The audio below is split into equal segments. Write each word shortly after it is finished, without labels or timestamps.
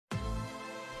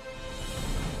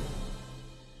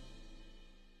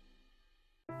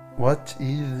What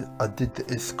is a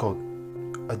DTS code?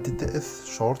 A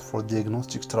DTS, short for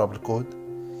Diagnostic Trouble Code,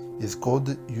 is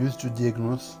code used to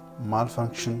diagnose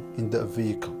malfunction in the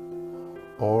vehicle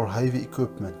or heavy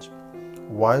equipment,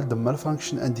 while the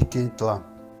malfunction indicates lamp,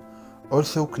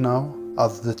 also known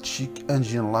as the check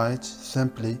engine light,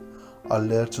 simply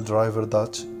alert driver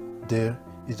that there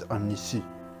is an issue.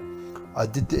 A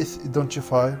DTS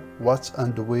identifies what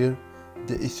and where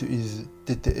the issue is.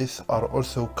 DTS are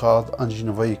also called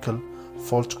engine vehicle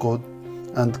fault code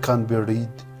and can be read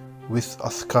with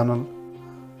a scanner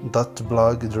that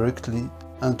plugs directly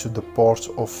into the port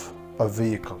of a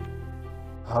vehicle.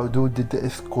 How do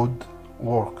DTS code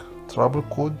work? Trouble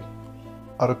code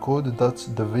are a code that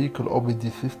the vehicle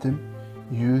OBD system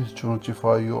uses to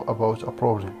notify you about a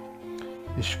problem.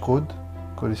 Each code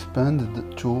corresponds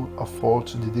to a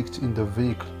fault detected in the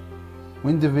vehicle.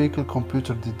 When the vehicle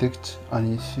computer detects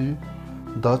an issue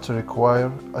that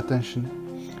requires attention,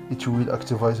 it will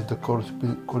activate the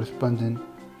corresponding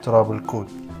trouble code.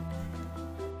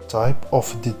 Type of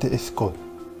DTS code.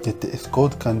 DTS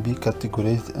code can be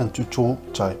categorized into two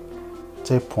types.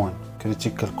 Type 1,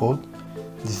 critical code.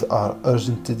 These are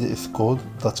urgent DTS code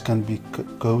that can be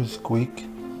cause quick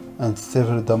and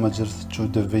severe damages to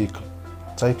the vehicle.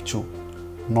 Type 2,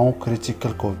 no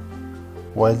critical code.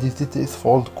 While this DTS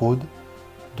fault code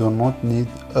do not need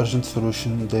urgent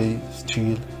solution, they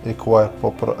still require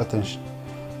proper attention.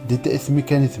 DTS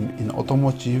mechanism in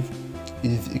automotive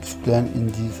is explained in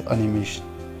this animation.